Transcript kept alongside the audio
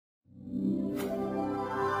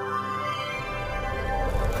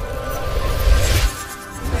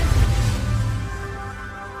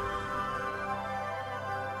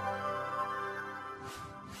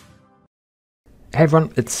Hey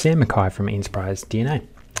everyone, it's Sam Mackay from Enterprise DNA.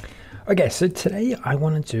 Okay, so today I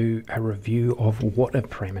want to do a review of what-if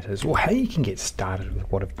parameters, or how you can get started with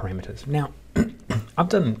what-if parameters. Now, I've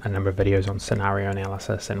done a number of videos on scenario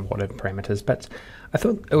analysis and what-if parameters, but I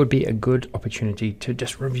thought it would be a good opportunity to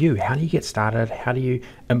just review how do you get started, how do you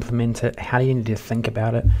implement it, how do you need to think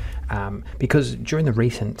about it, because during the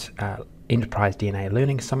recent Enterprise DNA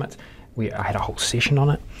Learning Summit, I had a whole session on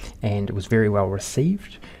it, and it was very well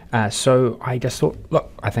received. So I just thought,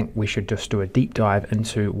 look, I think we should just do a deep dive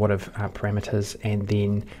into what-if parameters, and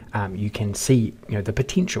then you can see, the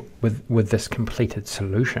potential with this completed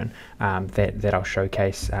solution that I'll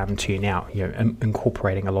showcase to you now.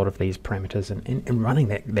 Incorporating a lot of these parameters and running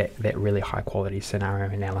that really high quality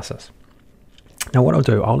scenario analysis. Now, what I'll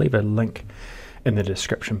do, I'll leave a link in the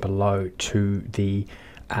description below to the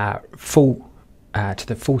full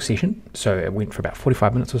session. So it went for about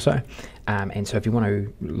 45 minutes or so, and so if you want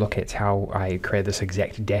to look at how I created this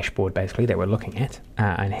exact dashboard basically that we're looking at,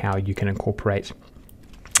 and how you can incorporate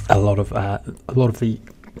a lot of the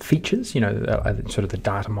features, sort of the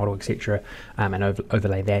data model, etc., and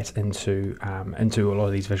overlay that into a lot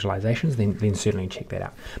of these visualizations, then certainly check that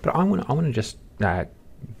out. But I want to just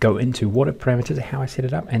go into what-if parameters, how I set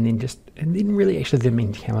it up, and then really actually the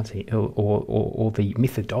mentality or the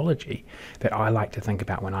methodology that I like to think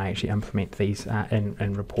about when I actually implement these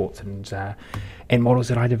in reports and models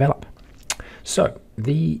that I develop. So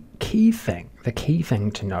the key thing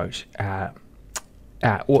to note, I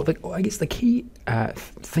guess the key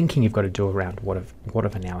thinking you've got to do around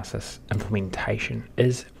what-if analysis implementation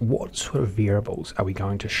is, what sort of variables are we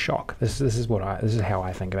going to shock? This is how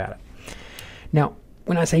I think about it. Now,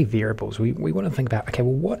 when I say variables, we want to think about, okay,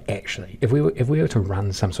 well, what actually, if we were to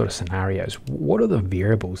run some sort of scenarios, what are the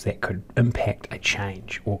variables that could impact a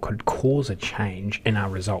change or could cause a change in our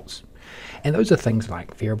results? And those are things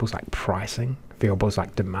like variables like pricing, variables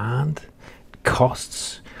like demand,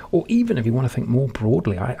 costs, or even if you want to think more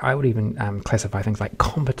broadly, I would even classify things like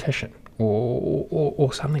competition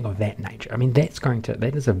or something of that nature. I mean,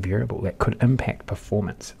 that is a variable that could impact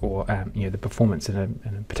performance, or the performance in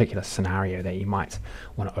a particular scenario that you might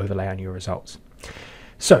want to overlay on your results.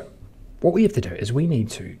 So what we have to do is we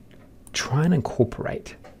need to try and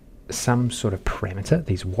incorporate some sort of parameter,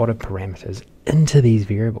 these what-if parameters, into these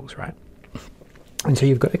variables, right? And so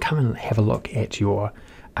you've got to come and have a look at your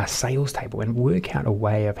sales table and work out a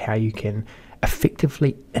way of how you can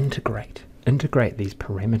effectively integrate these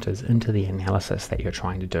parameters into the analysis that you're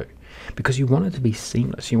trying to do, because you want it to be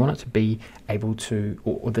seamless. You want it to be able to,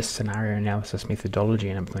 or this scenario analysis methodology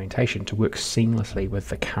and implementation to work seamlessly with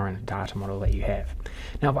the current data model that you have.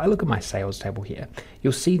 Now, if I look at my sales table here,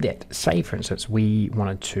 you'll see that, say for instance, we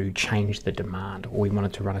wanted to change the demand, or we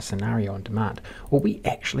wanted to run a scenario on demand, well, we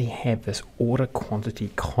actually have this order quantity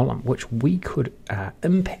column which we could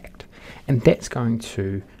impact, and that's going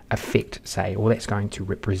to affect, say, or that's going to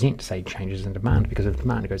represent, say, changes in demand, because if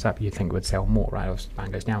demand goes up, you think it would sell more, right? Or if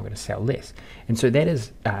demand goes down, we're going to sell less. And so that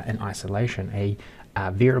is in isolation a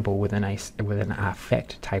variable within our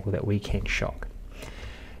fact table that we can shock.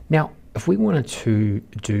 Now, if we wanted to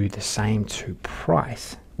do the same to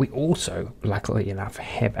price, we also, luckily enough,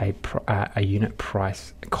 have a unit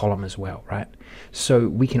price column as well, right? So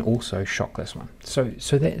we can also shock this one.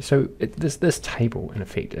 This table in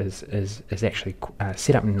effect is actually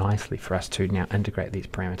set up nicely for us to now integrate these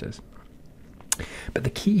parameters. But the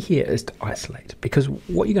key here is to isolate, because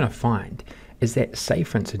what you're going to find is that, say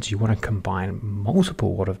for instance, you want to combine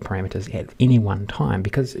multiple what-if parameters at any one time,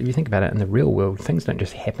 because if you think about it, in the real world, things don't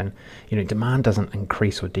just happen. Demand doesn't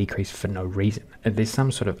increase or decrease for no reason. There's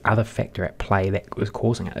some sort of other factor at play that is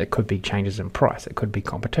causing it. It could be changes in price, it could be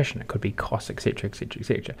competition, it could be costs, etc., etc.,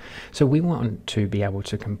 etc. So we want to be able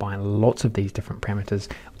to combine lots of these different parameters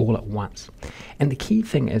all at once. And the key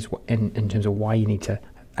thing is, in terms of why you need to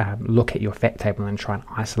look at your fact table and try and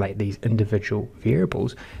isolate these individual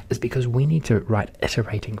variables, is because we need to write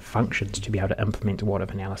iterating functions to be able to implement what-if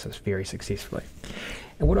analysis very successfully.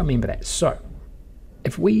 And what do I mean by that? So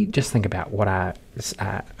if we just think about what our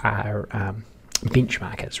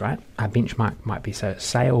benchmark is, right? Our benchmark might be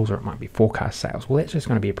sales, or it might be forecast sales. Well, that's just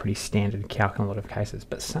going to be a pretty standard calc in a lot of cases,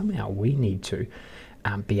 but somehow we need to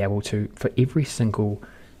be able to, for every single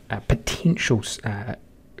potential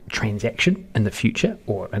transaction in the future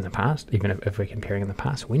or in the past, even if we're comparing in the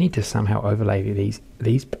past, we need to somehow overlay these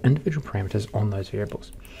individual parameters on those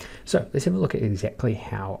variables. So let's have a look at exactly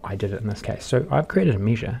how I did it in this case. So I've created a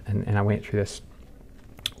measure, and I went through this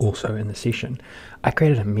also in the session. I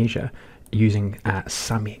created a measure using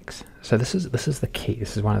SumX. So this is the key.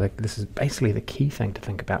 This is basically the key thing to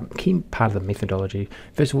think about. Key part of the methodology.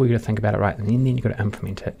 First of all, you got to think about it right, and then you got to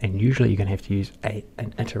implement it. And usually, you're going to have to use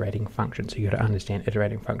an iterating function. So you got to understand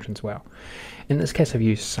iterating functions well. In this case, I've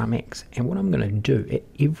used SumX, and what I'm going to do at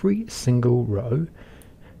every single row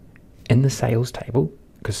in the sales table,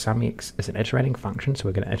 because SumX is an iterating function, so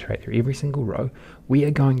we're going to iterate through every single row. We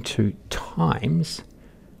are going to times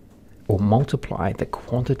or multiply the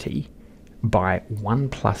quantity by 1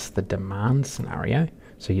 plus the demand scenario.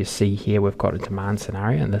 So you see here we've got a demand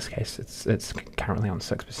scenario. In this case, it's currently on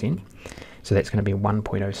 6%. So that's going to be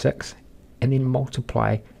 1.06, and then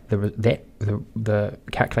multiply the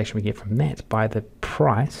calculation we get from that by the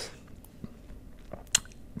price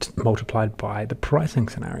multiplied by the pricing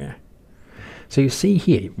scenario. So you see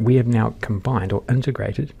here we have now combined or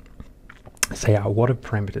integrated, say, our what if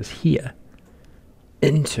parameters here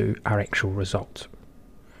into our actual results.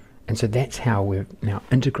 And so that's how we've now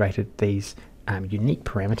integrated these unique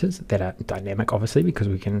parameters that are dynamic, obviously, because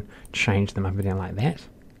we can change them up and down like that.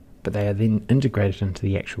 But they are then integrated into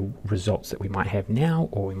the actual results that we might have now,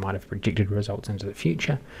 or we might have projected results into the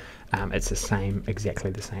future. It's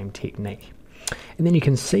exactly the same technique. And then you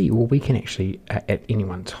can see, well, we can actually, at any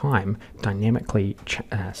one time, dynamically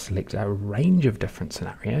select a range of different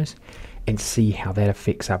scenarios and see how that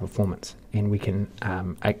affects our performance. And we can,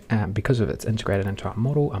 because of it's integrated into our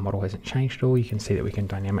model hasn't changed at all. You can see that we can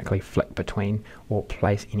dynamically flick between or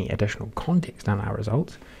place any additional context on our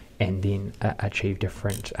results, and then achieve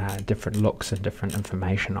different looks and different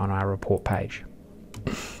information on our report page.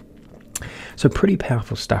 So pretty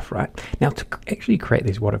powerful stuff, right? Now, to actually create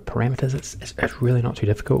these what if parameters, it's really not too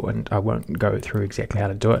difficult, and I won't go through exactly how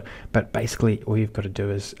to do it, but basically all you've got to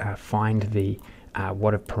do is find the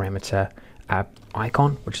what if parameter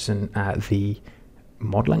icon, which is in the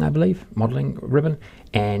modeling, I believe, modeling ribbon,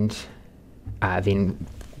 and then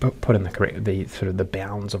put in the sort of the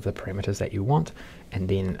bounds of the parameters that you want, and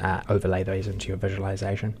then overlay those into your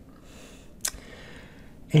visualization.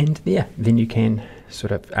 And yeah, then you can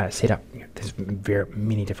sort of set up, there's very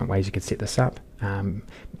many different ways you could set this up.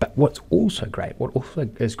 But what also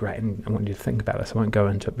is great, and I want you to think about this, I won't go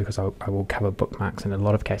into it because I will cover bookmarks in a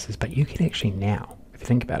lot of cases, but you can actually now, if you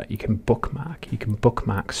think about it, you can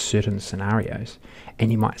bookmark certain scenarios, and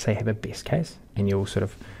you might say have a best case, and you'll sort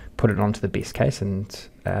of put it onto the best case and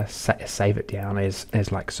save it down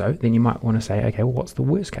as like so. Then you might want to say, okay, well, what's the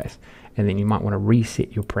worst case? And then you might want to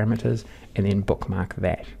reset your parameters and then bookmark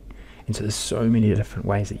that. And so there's so many different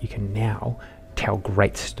ways that you can now tell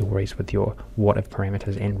great stories with your what if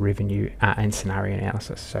parameters and revenue and scenario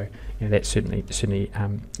analysis. So that certainly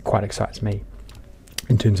quite excites me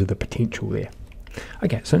in terms of the potential there.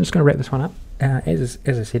 Okay, so I'm just going to wrap this one up. As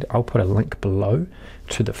I said, I'll put a link below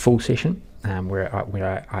to the full session where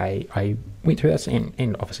I went through this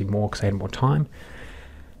and obviously more because I had more time,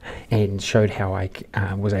 and showed how I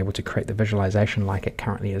was able to create the visualization like it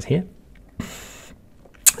currently is here.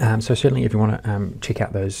 So certainly, if you want to check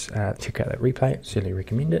out that replay, certainly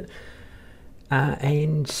recommend it.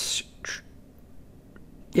 And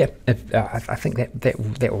yeah, I think that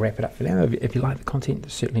will wrap it up for now. If you like the content,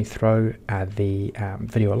 certainly throw the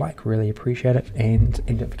video a like. Really appreciate it, and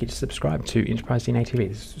don't forget to subscribe to Enterprise DNA TV.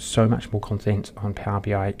 There's so much more content on Power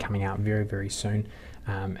BI coming out very, very soon.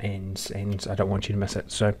 And I don't want you to miss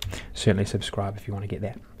it, so certainly subscribe if you want to get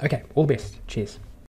that. Okay, all the best. Cheers.